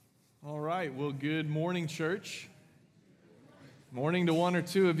All right, well, good morning, church. Morning to one or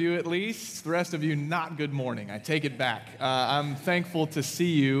two of you at least. The rest of you, not good morning. I take it back. I'm thankful to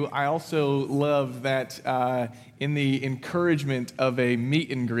see you. I also love that in the encouragement of a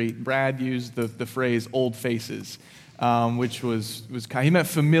meet and greet, Brad used the phrase old faces, which was kind of, he meant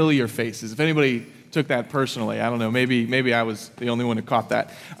familiar faces. If anybody took that personally, I don't know, maybe I was the only one who caught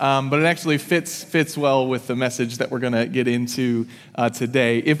that. But it actually fits well with the message that we're going to get into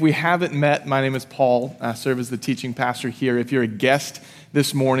today. If we haven't met, my name is Paul. I serve as the teaching pastor here. If you're a guest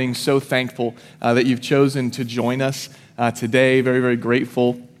this morning, so thankful that you've chosen to join us today. Very, very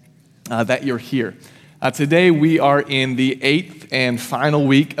grateful that you're here. Today we are in the 8th and final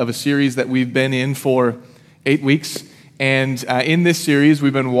week of a series that we've been in for 8 weeks. And in this series,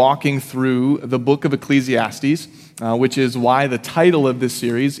 we've been walking through the book of Ecclesiastes, which is why the title of this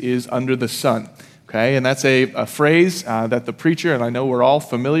series is Under the Sun. Okay, and that's a phrase that the preacher, and I know we're all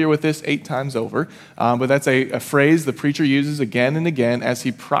familiar with this 8 times over, but that's a phrase the preacher uses again and again as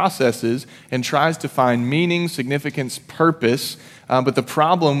he processes and tries to find meaning, significance, purpose. But the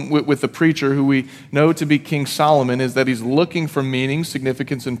problem with the preacher, who we know to be King Solomon, is that he's looking for meaning,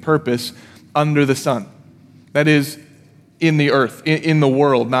 significance, and purpose under the sun. That is, in the earth, in the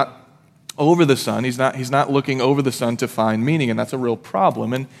world, not over the sun. He's not looking over the sun to find meaning, and that's a real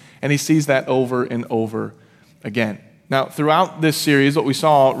problem. And he sees that over and over again. Now, throughout this series, what we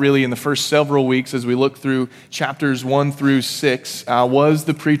saw really in the first several weeks as we looked through chapters 1 through 6 was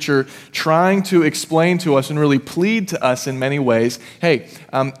the preacher trying to explain to us and really plead to us in many ways, hey,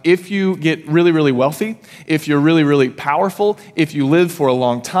 if you get really, really wealthy, if you're really, really powerful, if you live for a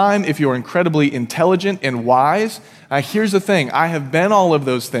long time, if you're incredibly intelligent and wise, here's the thing, I have been all of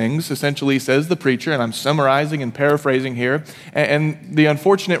those things, essentially says the preacher, and I'm summarizing and paraphrasing here, and the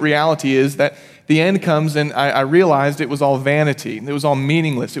unfortunate reality is that the end comes and I realized it was all vanity, it was all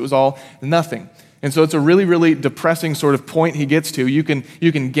meaningless, it was all nothing. And so it's a really, really depressing sort of point he gets to. You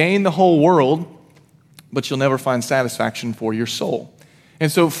can gain the whole world, but you'll never find satisfaction for your soul. And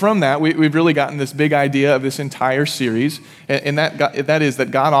so from that, we've really gotten this big idea of this entire series, and that is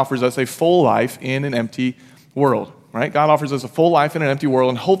that God offers us a full life in an empty world. Right? God offers us a full life in an empty world,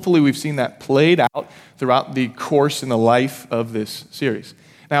 and hopefully we've seen that played out throughout the course and the life of this series.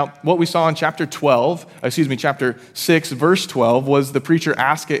 Now, what we saw in chapter 6, verse 12, was the preacher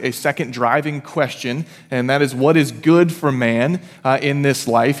ask a second driving question, and that is, what is good for man in this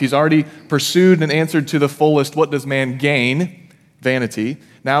life? He's already pursued and answered to the fullest, what does man gain? Vanity.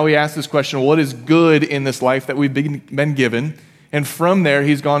 Now he asks this question, what is good in this life that we've been given? And from there,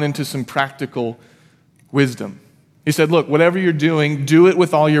 he's gone into some practical wisdom. He said, look, whatever you're doing, do it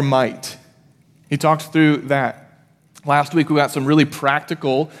with all your might. He talked through that. Last week, we got some really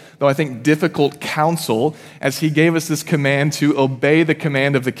practical, though I think difficult counsel, as he gave us this command to obey the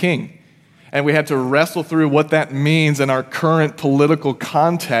command of the king. And we had to wrestle through what that means in our current political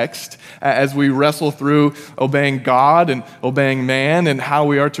context as we wrestle through obeying God and obeying man and how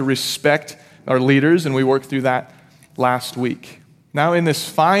we are to respect our leaders, and we worked through that last week. Now, in this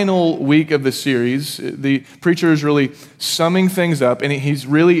final week of the series, the preacher is really summing things up, and he's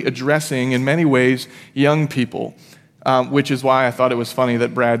really addressing, in many ways, young people, which is why I thought it was funny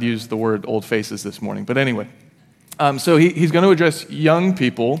that Brad used the word old faces this morning. But anyway, so he's going to address young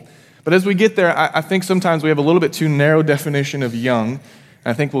people, but as we get there, I think sometimes we have a little bit too narrow definition of young, and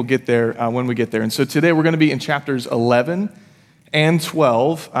I think we'll get there when we get there. And so today we're going to be in chapters 11 and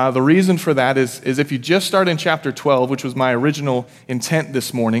 12. The reason for that is if you just start in chapter 12, which was my original intent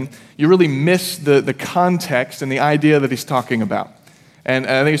this morning, you really miss the context and the idea that he's talking about. And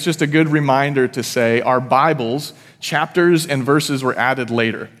I think it's just a good reminder to say our Bibles, chapters and verses were added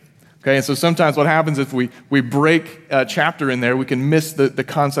later. Okay, and so sometimes what happens if we break a chapter in there, we can miss the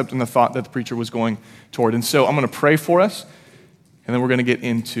concept and the thought that the preacher was going toward. And so I'm going to pray for us, and then we're going to get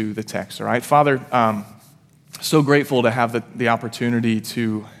into the text, all right? Father, so grateful to have the opportunity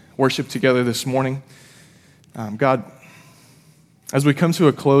to worship together this morning. God, as we come to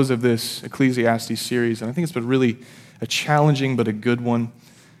a close of this Ecclesiastes series, and I think it's been really a challenging but a good one,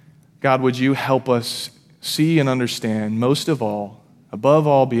 God, would you help us see and understand, most of all, above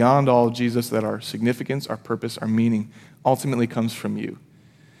all, beyond all, Jesus, that our significance, our purpose, our meaning ultimately comes from you.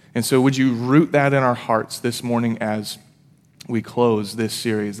 And so would you root that in our hearts this morning as we close this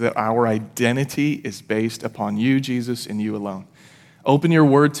series, that our identity is based upon you, Jesus, and you alone. Open your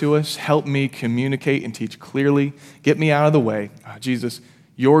word to us. Help me communicate and teach clearly. Get me out of the way. Jesus,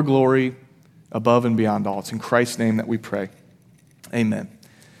 your glory above and beyond all. It's in Christ's name that we pray. Amen.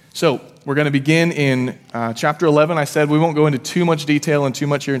 So we're going to begin in chapter 11. I said we won't go into too much detail and too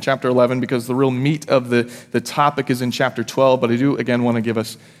much here in chapter 11 because the real meat of the topic is in chapter 12, but I do, again, want to give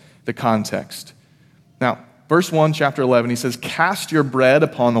us the context. Now, verse 1, chapter 11, he says, "Cast your bread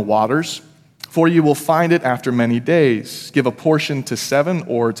upon the waters, for you will find it after many days. Give a portion to 7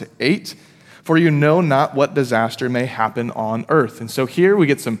 or to 8, for you know not what disaster may happen on earth." And so here we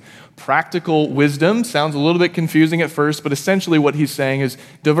get some practical wisdom. Sounds a little bit confusing at first, but essentially what he's saying is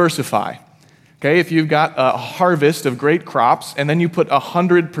diversify. Okay, if you've got a harvest of great crops, and then you put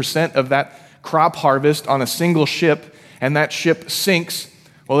 100% of that crop harvest on a single ship, and that ship sinks,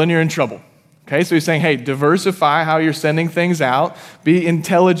 well, then you're in trouble. Okay, so he's saying, hey, diversify how you're sending things out. Be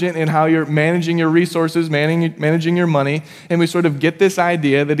intelligent in how you're managing your resources, managing your money. And we sort of get this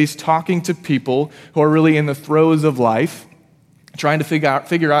idea that he's talking to people who are really in the throes of life, trying to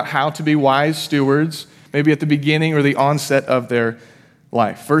figure out how to be wise stewards, maybe at the beginning or the onset of their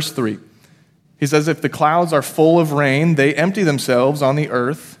life. Verse 3, he says, "If the clouds are full of rain, they empty themselves on the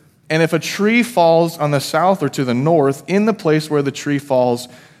earth. And if a tree falls on the south or to the north, in the place where the tree falls,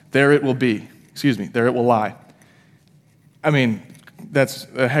 there it will be." There it will lie. I mean, that's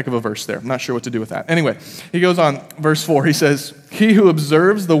a heck of a verse there. I'm not sure what to do with that. Anyway, he goes on, verse 4, he says, "He who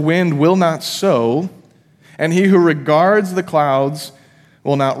observes the wind will not sow, and he who regards the clouds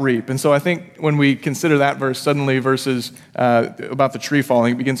will not reap." And so I think when we consider that verse, suddenly verses about the tree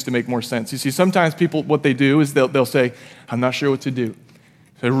falling begins to make more sense. You see, sometimes people, what they do is they'll say, "I'm not sure what to do."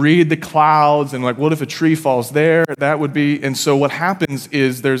 They read the clouds and like, what if a tree falls there? That would be, and so what happens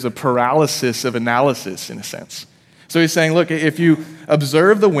is there's a paralysis of analysis in a sense. So he's saying, look, if you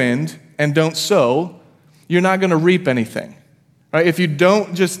observe the wind and don't sow, you're not going to reap anything. Right? If you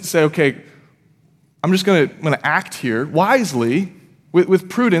don't just say, okay, I'm going to act here wisely with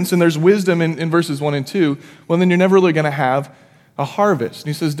prudence, and there's wisdom in verses 1 and 2, well, then you're never really going to have a harvest. And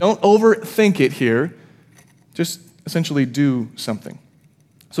he says, don't overthink it here. Just essentially do something.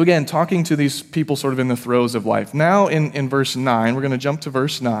 So again, talking to these people sort of in the throes of life. Now in verse 9, we're going to jump to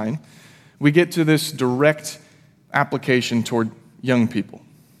verse 9. We get to this direct application toward young people.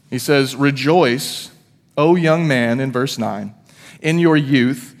 He says, "Rejoice, O young man," in verse 9, "in your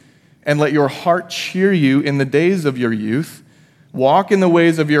youth, and let your heart cheer you in the days of your youth. Walk in the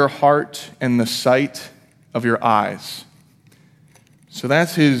ways of your heart and the sight of your eyes." So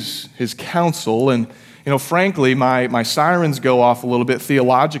that's his counsel. And frankly, my sirens go off a little bit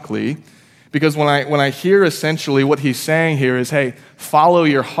theologically, because when I hear essentially what he's saying here is, hey, follow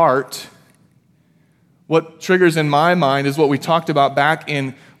your heart, what triggers in my mind is what we talked about back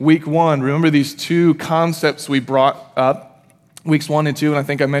in week 1. Remember these two concepts we brought up, weeks 1 and 2, and I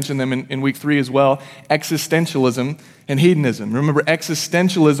think I mentioned them in week 3 as well, existentialism and hedonism. Remember,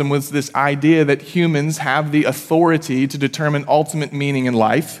 existentialism was this idea that humans have the authority to determine ultimate meaning in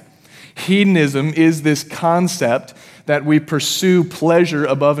life. Hedonism is this concept that we pursue pleasure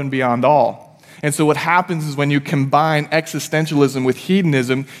above and beyond all. And so what happens is when you combine existentialism with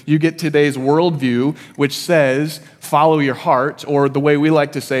hedonism, you get today's worldview, which says, follow your heart, or the way we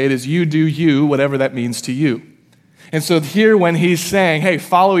like to say it is, you do you, whatever that means to you. And so here when he's saying, hey,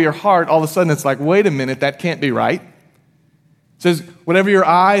 follow your heart, all of a sudden it's like, wait a minute, that can't be right. It says, whatever your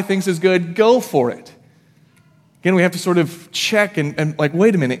eye thinks is good, go for it. Again, we have to sort of check and like,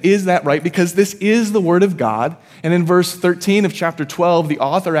 wait a minute, is that right? Because this is the Word of God. And in verse 13 of chapter 12, the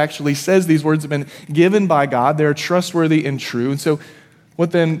author actually says these words have been given by God. They're trustworthy and true. And so what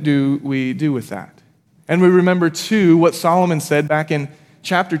then do we do with that? And we remember, too, what Solomon said back in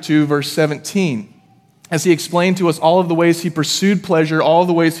chapter 2, verse 17. As he explained to us all of the ways he pursued pleasure, all of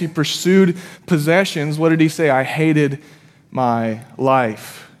the ways he pursued possessions, what did he say? I hated my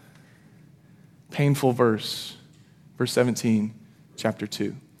life. Painful verse. Verse 17, chapter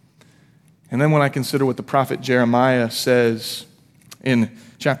 2. And then when I consider what the prophet Jeremiah says in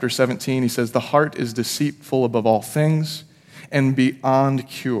chapter 17, he says, the heart is deceitful above all things and beyond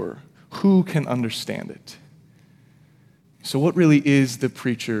cure. Who can understand it? So what really is the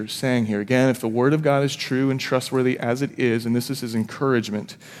preacher saying here? Again, if the word of God is true and trustworthy as it is, and this is his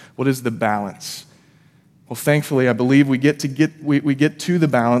encouragement, what is the balance? Well, thankfully, I believe we get to the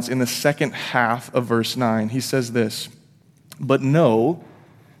balance in the second half of verse 9. He says this, but know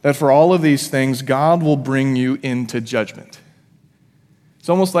that for all of these things, God will bring you into judgment. It's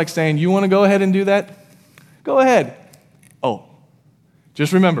almost like saying, you want to go ahead and do that? Go ahead. Oh,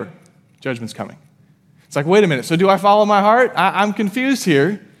 just remember, judgment's coming. It's like, wait a minute, so do I follow my heart? I'm confused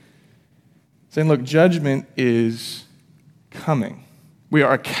here. Saying, look, judgment is coming. We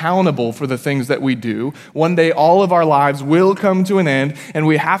are accountable for the things that we do. One day, all of our lives will come to an end, and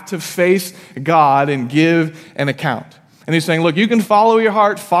we have to face God and give an account. And he's saying, look, you can follow your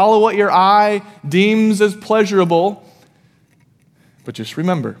heart, follow what your eye deems as pleasurable, but just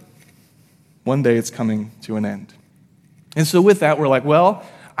remember, one day it's coming to an end. And so with that, we're like, well,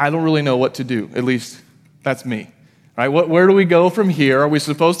 I don't really know what to do. At least that's me. Right? Where do we go from here? Are we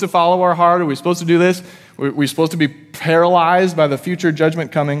supposed to follow our heart? Are we supposed to do this? Are we supposed to be paralyzed by the future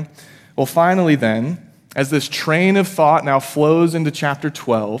judgment coming? Well, finally then, as this train of thought now flows into chapter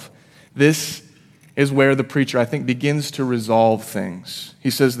 12, this is where the preacher, I think, begins to resolve things. He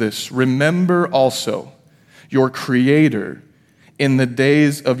says this, "Remember also your Creator in the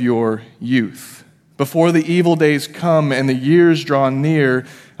days of your youth, before the evil days come and the years draw near,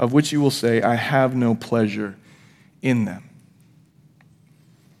 of which you will say, I have no pleasure in them."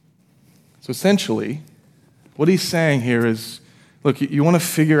 So essentially, what he's saying here is, look, you want to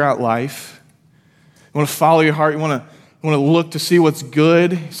figure out life, you want to follow your heart, you want to look to see what's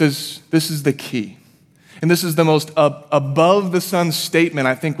good. He says, this is the key. And this is the most above the sun statement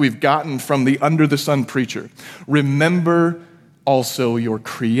I think we've gotten from the under the sun preacher. Remember also your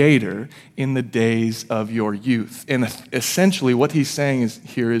Creator in the days of your youth. And essentially what he's saying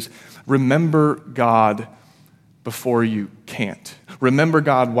here is remember God before you can't. Remember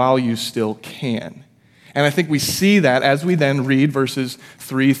God while you still can. And I think we see that as we then read verses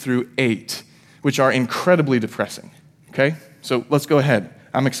 3 through 8, which are incredibly depressing. Okay? So let's go ahead.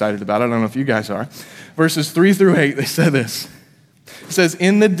 I'm excited about it. I don't know if you guys are. Verses 3 through 8, they say this. It says,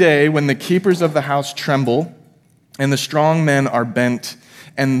 "In the day when the keepers of the house tremble, and the strong men are bent,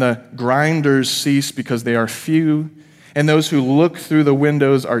 and the grinders cease because they are few, and those who look through the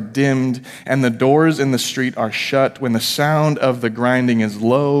windows are dimmed, and the doors in the street are shut, when the sound of the grinding is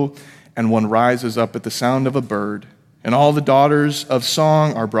low, and one rises up at the sound of a bird, and all the daughters of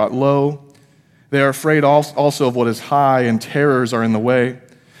song are brought low. They are afraid also of what is high, and terrors are in the way.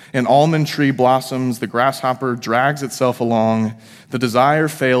 An almond tree blossoms, the grasshopper drags itself along. The desire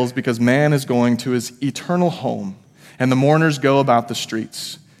fails because man is going to his eternal home, and the mourners go about the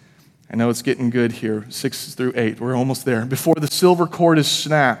streets." I know it's getting good here, 6 through 8. We're almost there. "Before the silver cord is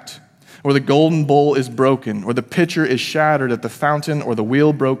snapped, or the golden bowl is broken, or the pitcher is shattered at the fountain, or the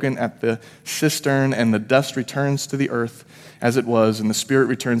wheel broken at the cistern, and the dust returns to the earth as it was, and the spirit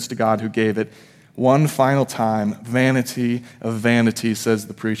returns to God who gave it. One final time, vanity of vanity," says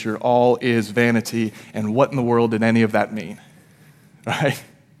the preacher. All is vanity. And what in the world did any of that mean? Right?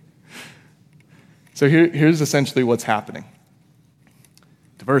 So here's essentially what's happening.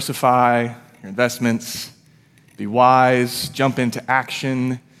 Diversify your investments, be wise, jump into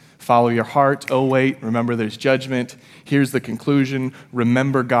action, follow your heart. Oh, wait, remember there's judgment. Here's the conclusion.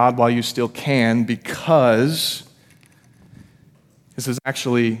 Remember God while you still can, because this is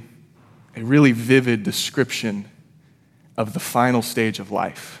actually a really vivid description of the final stage of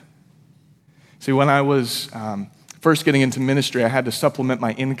life. See, when I was first getting into ministry, I had to supplement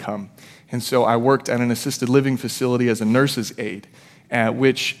my income. And so I worked at an assisted living facility as a nurse's aide,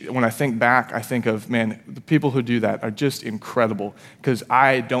 which, when I think back, I think of, man, the people who do that are just incredible, because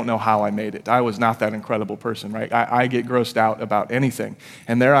I don't know how I made it. I was not that incredible person, right? I get grossed out about anything.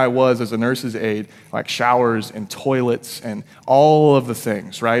 And there I was as a nurse's aide, like showers and toilets and all of the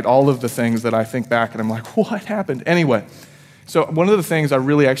things, right? All of the things that I think back and I'm like, what happened? Anyway, so one of the things I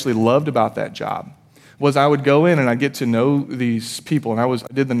really actually loved about that job was I would go in and I'd get to know these people, and I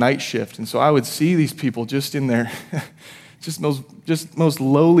did the night shift, and so I would see these people just in their just most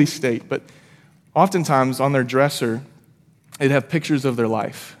lowly state, but oftentimes on their dresser, they'd have pictures of their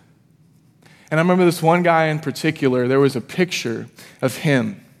life. And I remember this one guy in particular, there was a picture of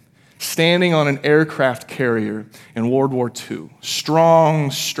him standing on an aircraft carrier in World War II. Strong,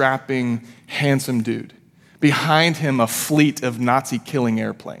 strapping, handsome dude. Behind him, a fleet of Nazi killing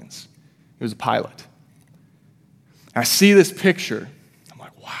airplanes. He was a pilot. I see this picture, I'm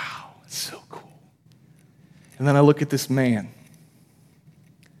like, wow, it's so cool. And then I look at this man.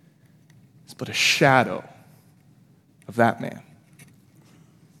 It's but a shadow of that man.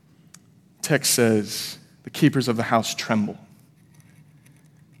 Text says, the keepers of the house tremble.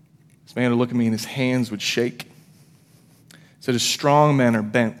 This man would look at me and his hands would shake. It said, his strong men are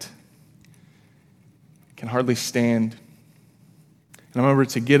bent, can hardly stand. And I remember,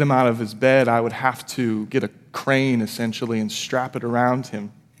 to get him out of his bed, I would have to get a crane, essentially, and strap it around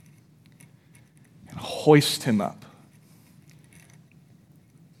him and hoist him up.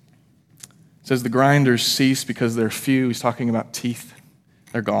 It says the grinders cease because they're few. He's talking about teeth.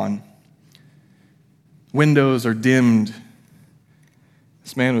 They're gone. Windows are dimmed.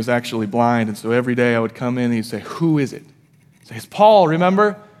 This man was actually blind, and so every day I would come in and he'd say, who is it? I'd say, it's Paul,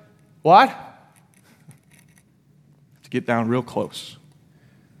 remember? What? To get down real close.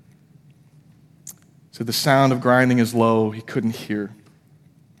 So the sound of grinding is low. He couldn't hear.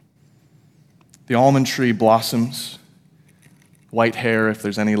 The almond tree blossoms, white hair if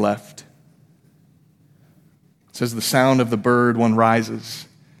there's any left. It says the sound of the bird, one rises.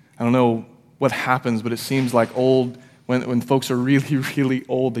 I don't know what happens, but it seems like when folks are really, really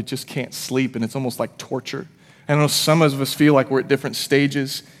old, they just can't sleep, and it's almost like torture. I know some of us feel like we're at different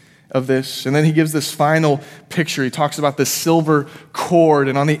stages of this. And then he gives this final picture. He talks about this silver cord,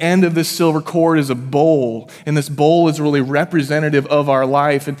 and on the end of this silver cord is a bowl, and this bowl is really representative of our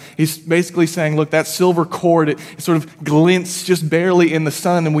life. And he's basically saying, look, that silver cord, it sort of glints just barely in the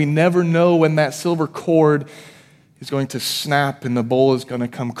sun, and we never know when that silver cord is going to snap and the bowl is going to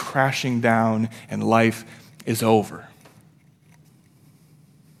come crashing down and life is over.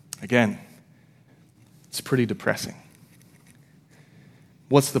 Again, it's pretty depressing.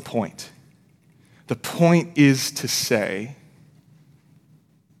 What's the point? The point is to say,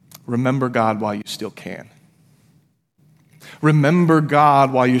 remember God while you still can. Remember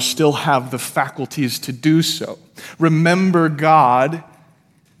God while you still have the faculties to do so. Remember God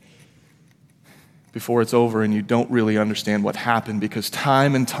before it's over and you don't really understand what happened, because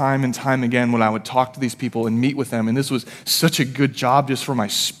time and time and time again when I would talk to these people and meet with them, and this was such a good job just for my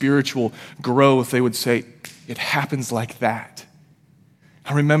spiritual growth, they would say, it happens like that.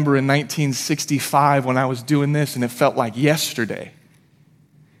 I remember in 1965 when I was doing this and it felt like yesterday.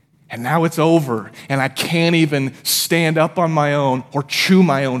 And now it's over and I can't even stand up on my own or chew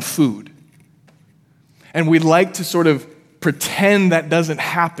my own food. And we like to sort of pretend that doesn't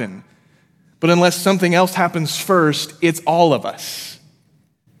happen. But unless something else happens first, it's all of us.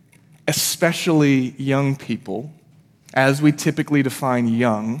 Especially young people. As we typically define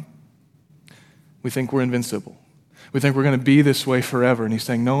young, we think we're invincible. We think we're going to be this way forever. And he's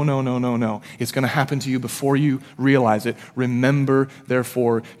saying, no. It's going to happen to you before you realize it. Remember,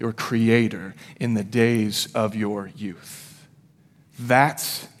 therefore, your Creator in the days of your youth.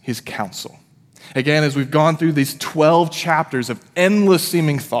 That's his counsel. Again, as we've gone through these 12 chapters of endless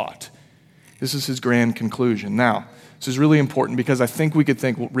seeming thought, this is his grand conclusion. Now, this is really important because I think we could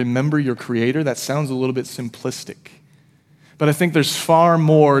think, well, remember your Creator? That sounds a little bit simplistic. But I think there's far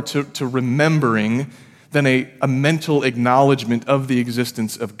more to remembering than a mental acknowledgement of the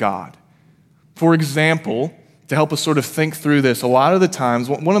existence of God. For example, to help us sort of think through this, a lot of the times,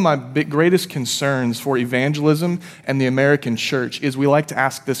 one of my greatest concerns for evangelism and the American church is we like to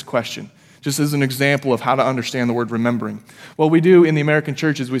ask this question, just as an example of how to understand the word remembering. What we do in the American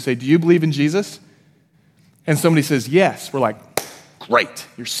church is we say, do you believe in Jesus? And somebody says, yes. We're like, great,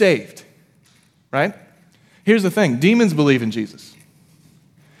 you're saved, right? Here's the thing, demons believe in Jesus.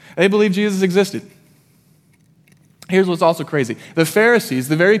 They believe Jesus existed. Here's what's also crazy. The Pharisees,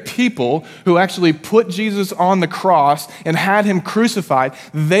 the very people who actually put Jesus on the cross and had him crucified,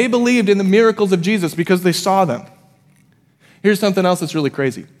 they believed in the miracles of Jesus because they saw them. Here's something else that's really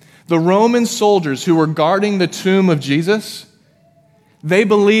crazy. The Roman soldiers who were guarding the tomb of Jesus, they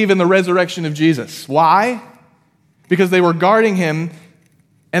believe in the resurrection of Jesus. Why? Because they were guarding him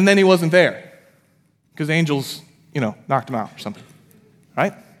and then he wasn't there. Because angels, knocked him out or something,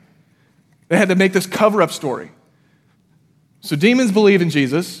 right? They had to make this cover-up story. So demons believe in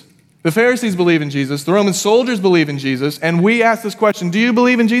Jesus, the Pharisees believe in Jesus, the Roman soldiers believe in Jesus, and we ask this question, do you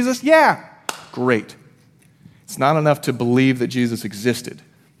believe in Jesus? Yeah. Great. It's not enough to believe that Jesus existed,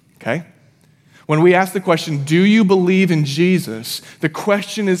 okay? When we ask the question, do you believe in Jesus, the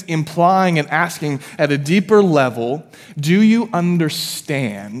question is implying and asking at a deeper level, do you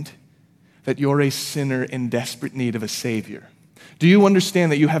understand that you're a sinner in desperate need of a Savior? Do you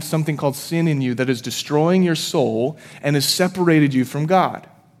understand that you have something called sin in you that is destroying your soul and has separated you from God?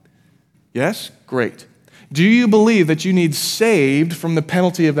 Yes? Great. Do you believe that you need saved from the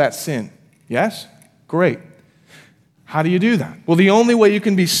penalty of that sin? Yes? Great. How do you do that? Well, the only way you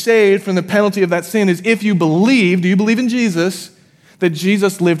can be saved from the penalty of that sin is if you believe, do you believe in Jesus, that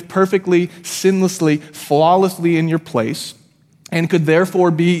Jesus lived perfectly, sinlessly, flawlessly in your place, and could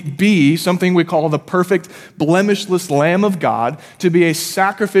therefore be something we call the perfect, blemishless Lamb of God, to be a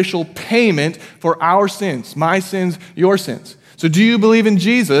sacrificial payment for our sins, my sins, your sins. So do you believe in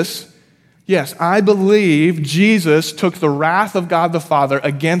Jesus? Yes, I believe Jesus took the wrath of God the Father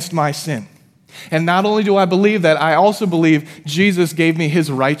against my sin. And not only do I believe that, I also believe Jesus gave me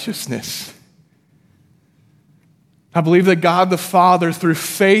his righteousness. I believe that God the Father, through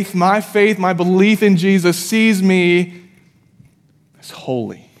faith, my belief in Jesus, sees me as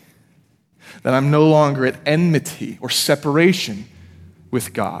holy, that I'm no longer at enmity or separation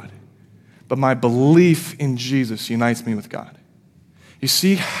with God, but my belief in Jesus unites me with God. You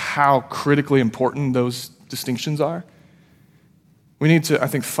see how critically important those distinctions are? We need to, I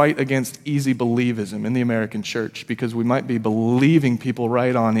think, fight against easy believism in the American church because we might be believing people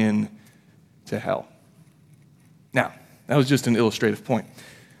right on in to hell. Now, that was just an illustrative point.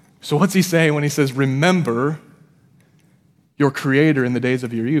 So what's he saying when he says, remember your Creator in the days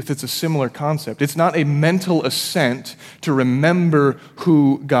of your youth. It's a similar concept. It's not a mental assent to remember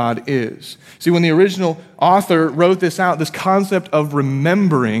who God is. See, when the original author wrote this out, this concept of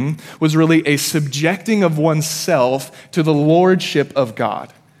remembering was really a subjecting of oneself to the lordship of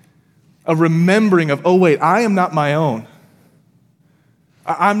God. A remembering of, oh wait, I am not my own.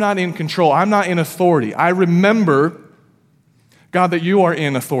 I'm not in control. I'm not in authority. I remember, God, that you are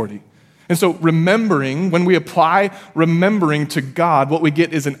in authority. And so remembering, when we apply remembering to God, what we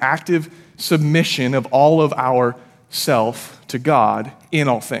get is an active submission of all of our self to God in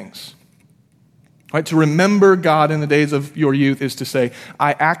all things. Right? To remember God in the days of your youth is to say,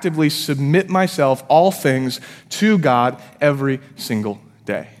 I actively submit myself, all things, to God every single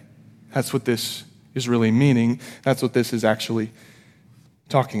day. That's what this is really meaning. That's what this is actually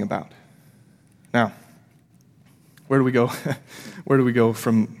talking about. Now, where do we go? Where do we go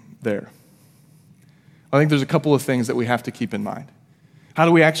from there? I think there's a couple of things that we have to keep in mind. How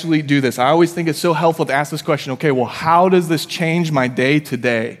do we actually do this? I always think it's so helpful to ask this question, okay, well, how does this change my day to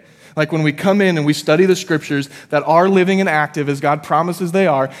day? Like when we come in and we study the scriptures that are living and active as God promises they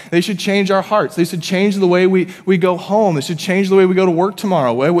are, they should change our hearts. They should change the way we go home. They should change the way we go to work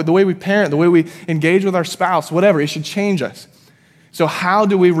tomorrow, the way we parent, the way we engage with our spouse, whatever. It should change us. So how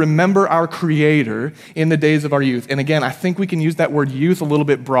do we remember our Creator in the days of our youth? And again, I think we can use that word youth a little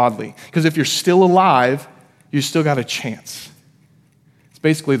bit broadly, because if you're still alive, you still got a chance. It's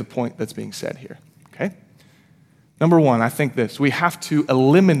basically the point that's being said here, okay? Number one, I think this. We have to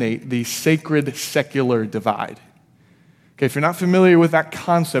eliminate the sacred-secular divide. Okay, if you're not familiar with that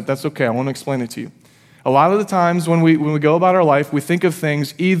concept, that's okay. I want to explain it to you. A lot of the times when we go about our life, we think of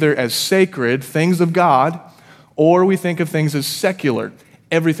things either as sacred, things of God, or we think of things as secular,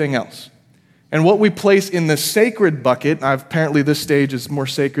 everything else. And what we place in the sacred bucket, apparently this stage is more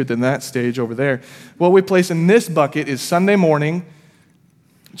sacred than that stage over there. What we place in this bucket is Sunday morning,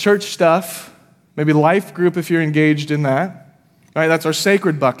 church stuff, maybe life group if you're engaged in that. Right, that's our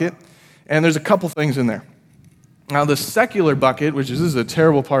sacred bucket. And there's a couple things in there. Now the secular bucket, which is a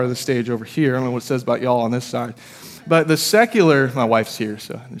terrible part of the stage over here. I don't know what it says about y'all on this side. But the secular, my wife's here,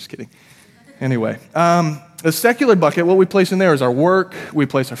 so I'm just kidding. Anyway, the secular bucket, what we place in there is our work. We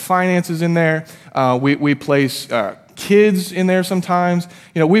place our finances in there. We place kids in there sometimes.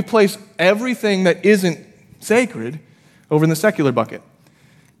 We place everything that isn't sacred over in the secular bucket.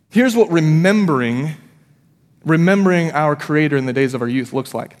 Here's what remembering our Creator in the days of our youth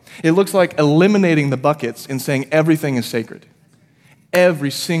looks like. It looks like eliminating the buckets and saying everything is sacred. Every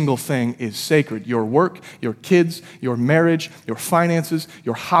single thing is sacred. Your work, your kids, your marriage, your finances,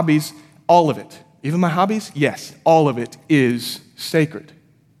 your hobbies, all of it. Even my hobbies? Yes, all of it is sacred.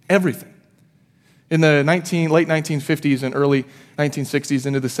 Everything. In the late 1950s and early 1960s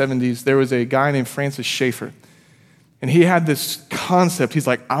into the 70s, there was a guy named Francis Schaeffer. And he had this concept. He's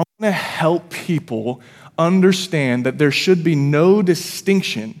like, I want to help people understand that there should be no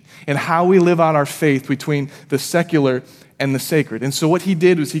distinction in how we live out our faith between the secular and the sacred. And so what he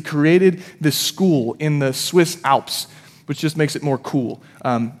did was he created this school in the Swiss Alps, which just makes it more cool,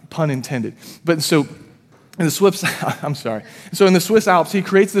 pun intended. But so in the Swiss, So in the Swiss Alps, he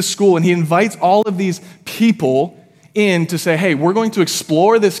creates this school and he invites all of these people in to say, hey, we're going to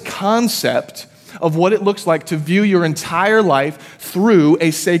explore this concept of what it looks like to view your entire life through a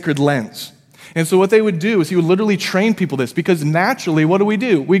sacred lens. And so what they would do is he would literally train people this, because naturally, what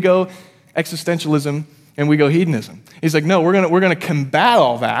do? We go existentialism and we go hedonism. He's like, no, we're gonna combat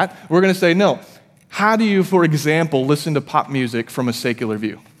all that. We're gonna say, no, how do you, for example, listen to pop music from a secular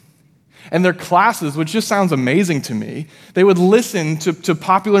view? And their classes, which just sounds amazing to me, they would listen to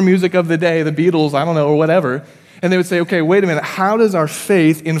popular music of the day, the Beatles, I don't know, or whatever, and they would say, okay, wait a minute, how does our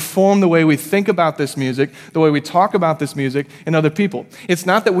faith inform the way we think about this music, the way we talk about this music, and other people? It's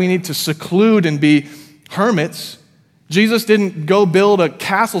not that we need to seclude and be hermits. Jesus didn't go build a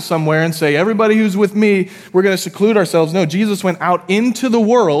castle somewhere and say, everybody who's with me, we're going to seclude ourselves. No, Jesus went out into the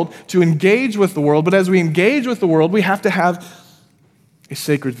world to engage with the world, but as we engage with the world, we have to have a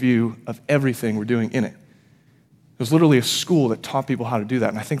sacred view of everything we're doing in it. It was literally a school that taught people how to do that,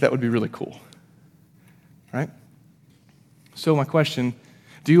 and I think that would be really cool, right? So my question,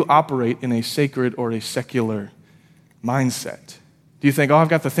 do you operate in a sacred or a secular mindset? Do you think, I've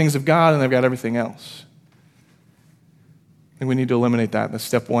got the things of God and I've got everything else? I think we need to eliminate that. That's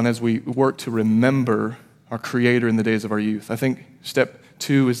step one as we work to remember our Creator in the days of our youth. I think step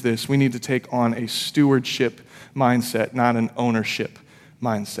two is this. We need to take on a stewardship mindset, not an ownership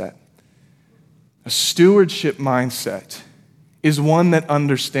mindset. A stewardship mindset is one that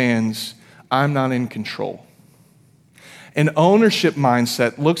understands I'm not in control. An ownership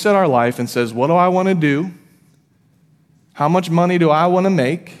mindset looks at our life and says, what do I want to do? How much money do I want to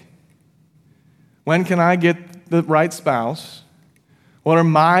make? When can I get the right spouse? What are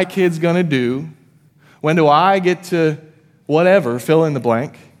my kids going to do? When do I get to whatever, fill in the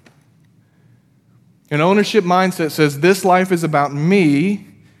blank? An ownership mindset says, this life is about me.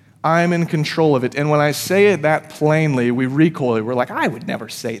 I'm in control of it. And when I say it that plainly, we recoil. We're like, I would never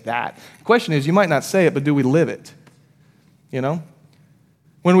say that. The question is, you might not say it, but do we live it? You know?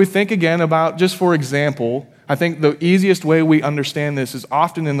 When we think again about, just for example, I think the easiest way we understand this is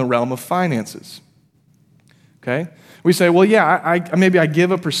often in the realm of finances. Okay? We say, well, yeah, maybe I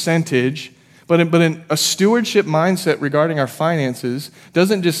give a percentage, but in a stewardship mindset regarding our finances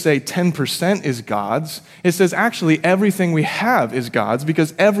doesn't just say 10% is God's. It says actually everything we have is God's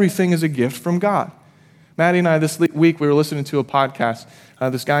because everything is a gift from God. Maddie and I this week, we were listening to a podcast,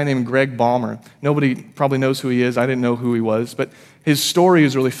 this guy named Greg Balmer. Nobody probably knows who he is. I didn't know who he was, but his story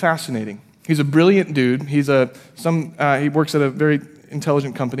is really fascinating. He's a brilliant dude. He works at a very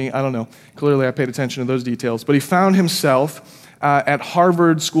intelligent company. I don't know. Clearly, I paid attention to those details. But he found himself at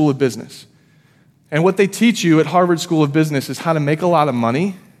Harvard School of Business. And what they teach you at Harvard School of Business is how to make a lot of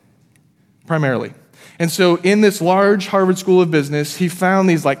money, primarily. And so in this large Harvard School of Business, he found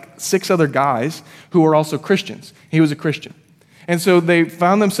these like 6 other guys who were also Christians. He was a Christian. And so they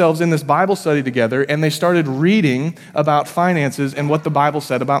found themselves in this Bible study together, and they started reading about finances and what the Bible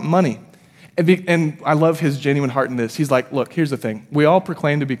said about money. And I love his genuine heart in this. He's like, look, here's the thing. We all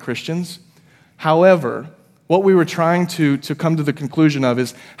proclaim to be Christians. However, what we were trying to come to the conclusion of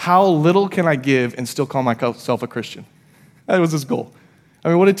is how little can I give and still call myself a Christian? That was his goal. I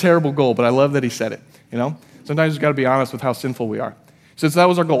mean, what a terrible goal, but I love that he said it, you know? Sometimes we've got to be honest with how sinful we are. So that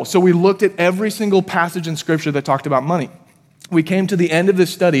was our goal. So we looked at every single passage in Scripture that talked about money. We came to the end of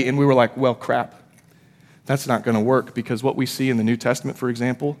this study and we were like, well, crap. That's not going to work because what we see in the New Testament, for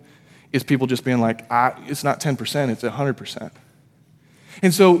example, is people just being like, it's not 10%, it's 100%.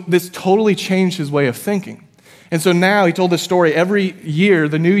 And so this totally changed his way of thinking. And so now he told this story every year,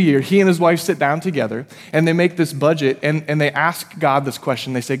 the new year, he and his wife sit down together and they make this budget and they ask God this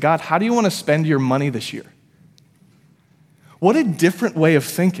question. They say, God, how do you want to spend your money this year? What a different way of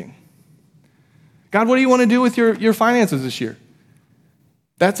thinking. God, what do you want to do with your finances this year?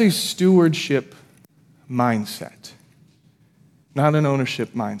 That's a stewardship mindset, not an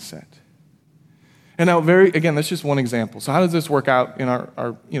ownership mindset. And now, again, that's just one example. So how does this work out in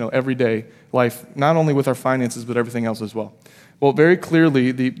our everyday life, not only with our finances, but everything else as well? Well, very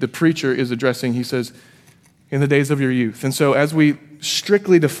clearly, the preacher is addressing, he says, in the days of your youth. And so as we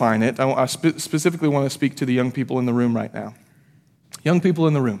strictly define it, I specifically want to speak to the young people in the room right now. Young people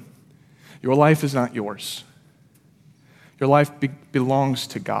in the room, your life is not yours. Your life belongs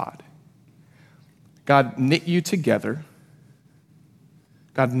to God. God knit you together.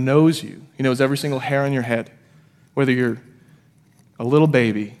 God knows you. He knows every single hair on your head, whether you're a little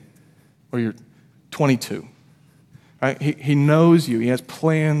baby or you're 22. Right? He knows you. He has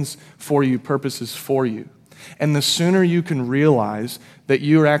plans for you, purposes for you. And the sooner you can realize that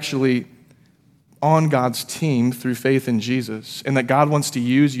you're actually on God's team through faith in Jesus and that God wants to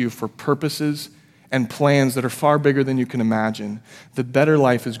use you for purposes and plans that are far bigger than you can imagine, the better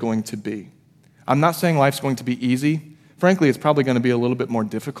life is going to be. I'm not saying life's going to be easy. Frankly, it's probably going to be a little bit more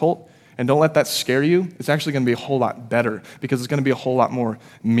difficult. And don't let that scare you. It's actually going to be a whole lot better because it's going to be a whole lot more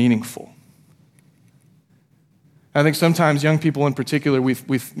meaningful. I think sometimes young people in particular,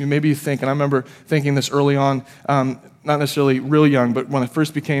 maybe you think, and I remember thinking this early on, not necessarily real young, but when I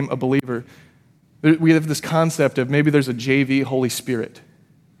first became a believer, we have this concept of maybe there's a JV Holy Spirit.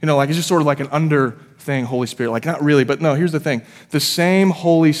 You know, like it's just sort of like an under thing, Holy Spirit. Like not really, but no, here's the thing. The same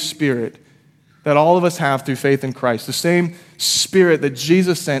Holy Spirit that all of us have through faith in Christ, the same Spirit that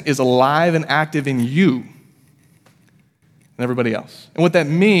Jesus sent is alive and active in you and everybody else. And what that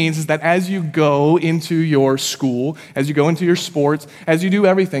means is that as you go into your school, as you go into your sports, as you do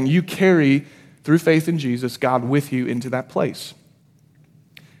everything, you carry, through faith in Jesus, God with you into that place.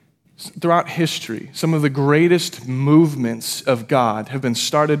 Throughout history, some of the greatest movements of God have been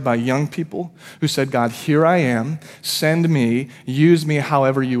started by young people who said, God, here I am, send me, use me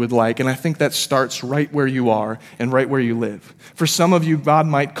however you would like. And I think that starts right where you are and right where you live. For some of you, God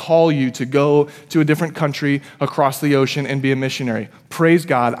might call you to go to a different country across the ocean and be a missionary. Praise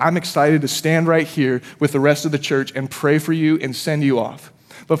God. I'm excited to stand right here with the rest of the church and pray for you and send you off.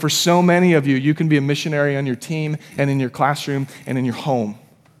 But for so many of you, you can be a missionary on your team and in your classroom and in your home.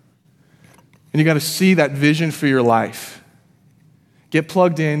 And you got to see that vision for your life. Get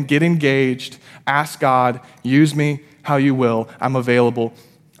plugged in, get engaged, ask God, use me how you will. I'm available,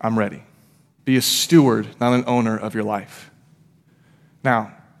 I'm ready. Be a steward, not an owner of your life.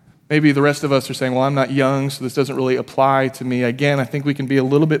 Now, Maybe the rest of us are saying, well, I'm not young, so this doesn't really apply to me. Again, I think we can be a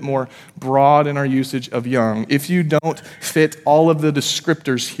little bit more broad in our usage of young. If you don't fit all of the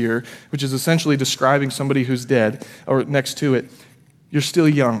descriptors here, which is essentially describing somebody who's dead, or next to it, you're still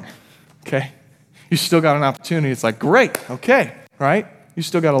young, okay? You still got an opportunity. It's like, great, okay, right? You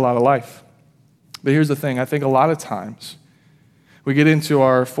still got a lot of life. But here's the thing. I think a lot of times we get into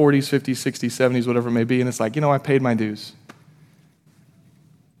our 40s, 50s, 60s, 70s, whatever it may be, and it's like, I paid my dues.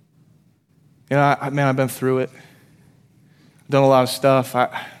 I've been through it. I've done a lot of stuff.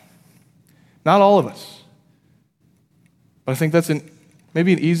 Not all of us. But I think that's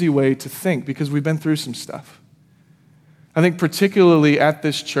maybe an easy way to think because we've been through some stuff. I think particularly at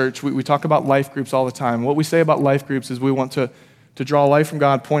this church, we talk about life groups all the time. What we say about life groups is we want to draw life from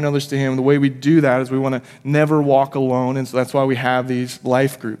God, point others to Him. The way we do that is we want to never walk alone, and so that's why we have these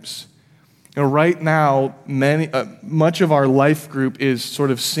life groups. Right now, much of our life group is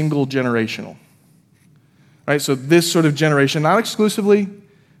sort of single generational. Right? So this sort of generation, not exclusively,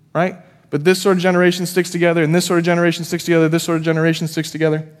 right? But this sort of generation sticks together, and this sort of generation sticks together, this sort of generation sticks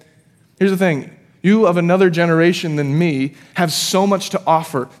together. Here's the thing. You of another generation than me have so much to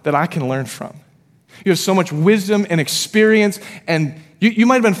offer that I can learn from. You have so much wisdom and experience, and you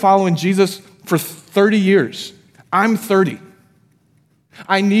might have been following Jesus for 30 years. I'm 30.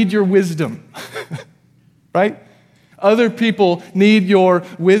 I need your wisdom, right? Other people need your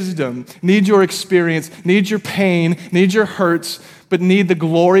wisdom, need your experience, need your pain, need your hurts, but need the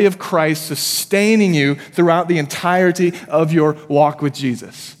glory of Christ sustaining you throughout the entirety of your walk with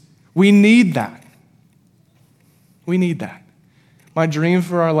Jesus. We need that. We need that. My dream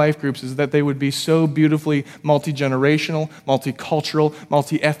for our life groups is that they would be so beautifully multi-generational, multicultural,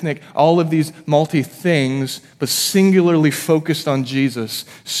 multi-ethnic, all of these multi-things, but singularly focused on Jesus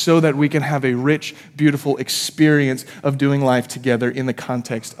so that we can have a rich, beautiful experience of doing life together in the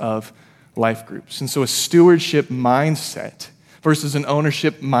context of life groups. And so a stewardship mindset versus an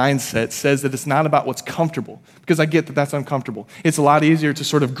ownership mindset says that it's not about what's comfortable, because I get that that's uncomfortable. It's a lot easier to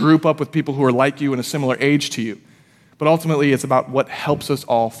sort of group up with people who are like you and a similar age to you. But ultimately, it's about what helps us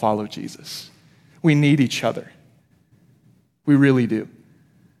all follow Jesus. We need each other. We really do.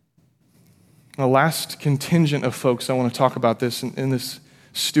 The last contingent of folks I want to talk about this in this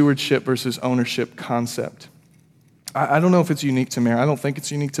stewardship versus ownership concept. I don't know if it's unique to Marion. I don't think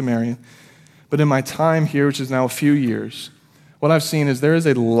it's unique to Marion. But in my time here, which is now a few years, what I've seen is there is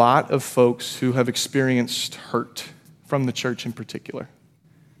a lot of folks who have experienced hurt from the church in particular.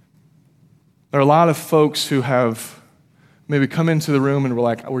 There are a lot of folks who have maybe come into the room and we're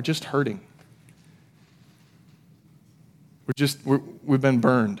like, we're just hurting. We've been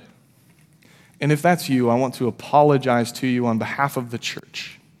burned. And if that's you, I want to apologize to you on behalf of the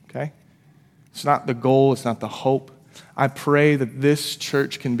church, okay? It's not the goal, it's not the hope. I pray that this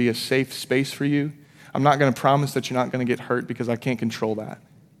church can be a safe space for you. I'm not going to promise that you're not going to get hurt because I can't control that.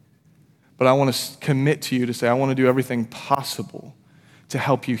 But I want to commit to you to say, I want to do everything possible to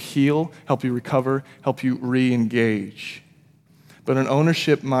help you heal, help you recover, help you re-engage. But an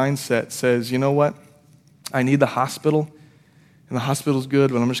ownership mindset says, you know what? I need the hospital, and the hospital's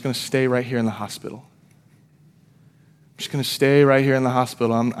good, but I'm just going to stay right here in the hospital. I'm just going to stay right here in the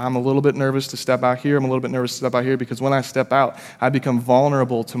hospital. I'm a little bit nervous to step out here. I'm a little bit nervous to step out here because when I step out, I become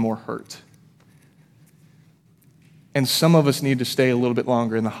vulnerable to more hurt. And some of us need to stay a little bit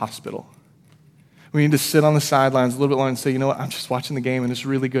longer in the hospital. We need to sit on the sidelines a little bit longer and say, you know what, I'm just watching the game and it's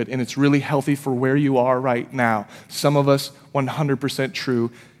really good and it's really healthy for where you are right now. Some of us, 100% true,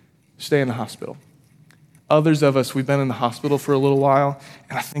 stay in the hospital. Others of us, we've been in the hospital for a little while,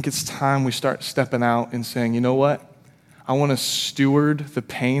 and I think it's time we start stepping out and saying, you know what, I want to steward the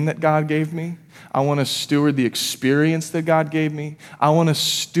pain that God gave me. I want to steward the experience that God gave me. I want to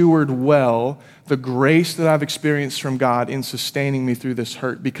steward well the grace that I've experienced from God in sustaining me through this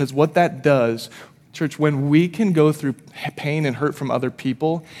hurt, because what that does, church, when we can go through pain and hurt from other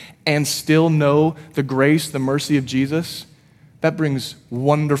people and still know the grace, the mercy of Jesus, that brings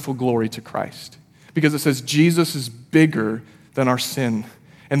wonderful glory to Christ. Because it says Jesus is bigger than our sin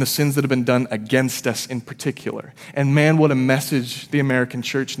and the sins that have been done against us in particular. And man, what a message the American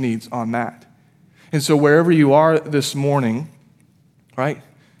church needs on that. And so wherever you are this morning, right,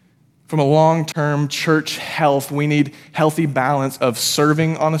 from a long-term church health, we need healthy balance of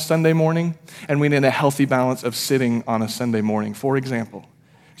serving on a Sunday morning, and we need a healthy balance of sitting on a Sunday morning. For example,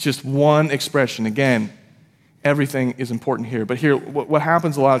 it's just one expression. Again, everything is important here. But here, what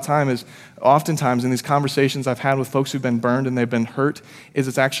happens a lot of time is, oftentimes in these conversations I've had with folks who've been burned and they've been hurt, is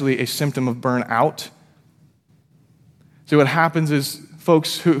it's actually a symptom of burnout. So what happens is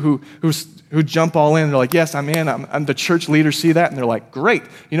folks who who jump all in. They're like, yes, I'm in. I'm the church leaders see that, and they're like, great.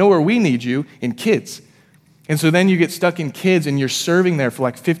 You know where we need you? In kids. And so then you get stuck in kids, and you're serving there for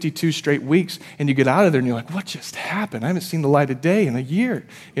like 52 straight weeks, and you get out of there, and you're like, what just happened? I haven't seen the light of day in a year,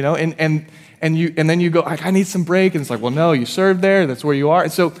 you know? And then you go, I need some break, and it's like, well, no, you served there. That's where you are.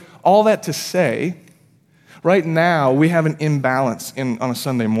 And so all that to say, right now we have an imbalance on a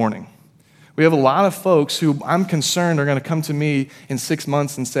Sunday morning. We have a lot of folks who I'm concerned are going to come to me in 6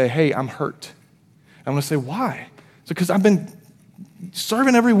 months and say, hey, I'm hurt. I'm going to say, why? It's because I've been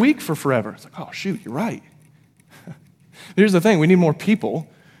serving every week for forever. It's like, oh, shoot, you're right. Here's the thing. We need more people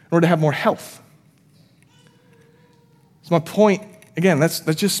in order to have more health. So my point, again,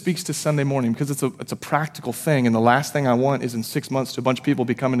 that just speaks to Sunday morning because it's a practical thing. And the last thing I want is in 6 months to a bunch of people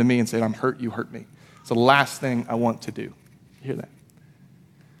be coming to me and saying, I'm hurt, you hurt me. It's the last thing I want to do. You hear that?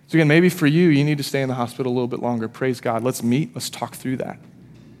 So again, maybe for you need to stay in the hospital a little bit longer. Praise God. Let's meet. Let's talk through that.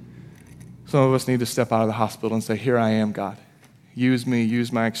 Some of us need to step out of the hospital and say, here I am, God. Use me.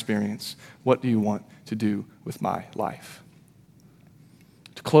 Use my experience. What do you want to do with my life?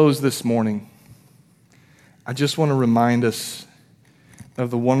 To close this morning, I just want to remind us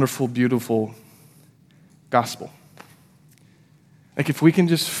of the wonderful, beautiful gospel. Like if we can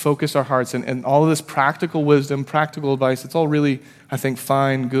just focus our hearts and all of this practical wisdom, practical advice, it's all really, I think,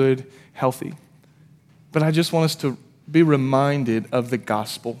 fine, good, healthy. But I just want us to be reminded of the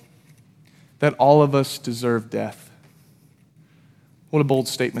gospel, that all of us deserve death. What a bold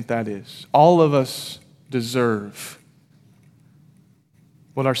statement that is. All of us deserve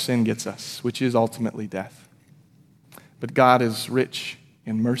what our sin gets us, which is ultimately death. But God is rich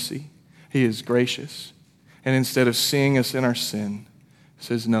in mercy. He is gracious. And instead of seeing us in our sin,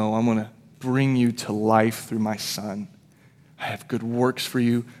 says, no, I'm going to bring you to life through my Son. I have good works for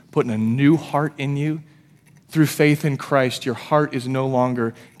you, putting a new heart in you. Through faith in Christ, your heart is no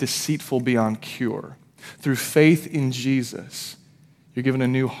longer deceitful beyond cure. Through faith in Jesus, you're given a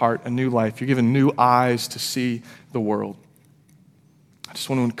new heart, a new life. You're given new eyes to see the world. I just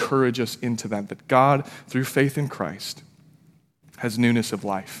want to encourage us into that God, through faith in Christ, has newness of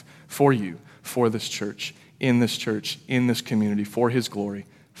life for you, for this church, in this community, for his glory,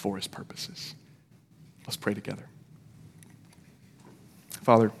 for his purposes. Let's pray together.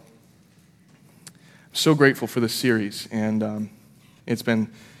 Father, I'm so grateful for this series, and it's been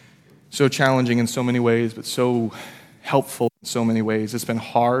so challenging in so many ways, but so helpful in so many ways. It's been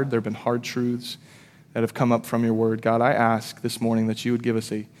hard. There have been hard truths that have come up from your word. God, I ask this morning that you would give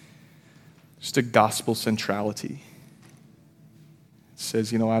us just a gospel centrality. It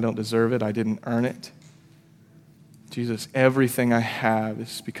says, I don't deserve it. I didn't earn it. Jesus, everything I have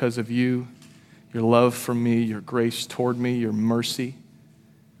is because of you, your love for me, your grace toward me, your mercy.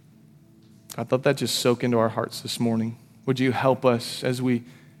 God, let that just soak into our hearts this morning. Would you help us as we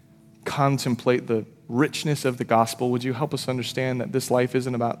contemplate the richness of the gospel? Would you help us understand that this life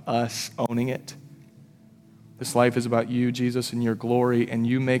isn't about us owning it? This life is about you, Jesus, and your glory, and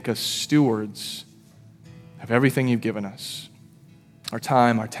you make us stewards of everything you've given us. Our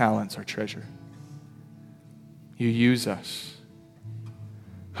time, our talents, our treasure. You use us.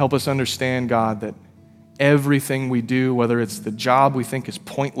 Help us understand, God, that everything we do, whether it's the job we think is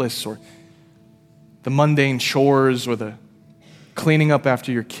pointless or the mundane chores or the cleaning up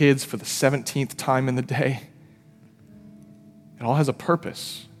after your kids for the 17th time in the day, it all has a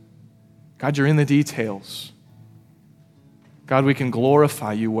purpose. God, you're in the details. God, we can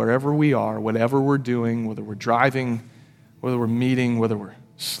glorify you wherever we are, whatever we're doing, whether we're driving, whether we're meeting, whether we're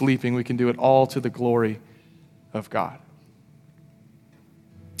sleeping. We can do it all to the glory of God.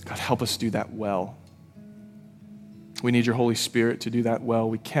 God, help us do that well. We need your Holy Spirit to do that well.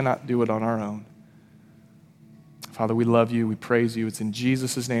 We cannot do it on our own. Father, we love you. We praise you. It's in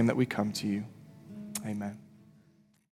Jesus' name that we come to you. Amen.